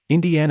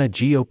Indiana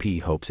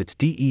GOP hopes its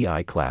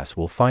DEI class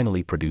will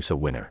finally produce a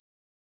winner.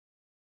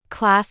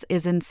 Class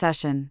is in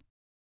session,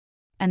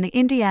 and the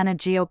Indiana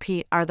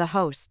GOP are the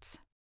hosts.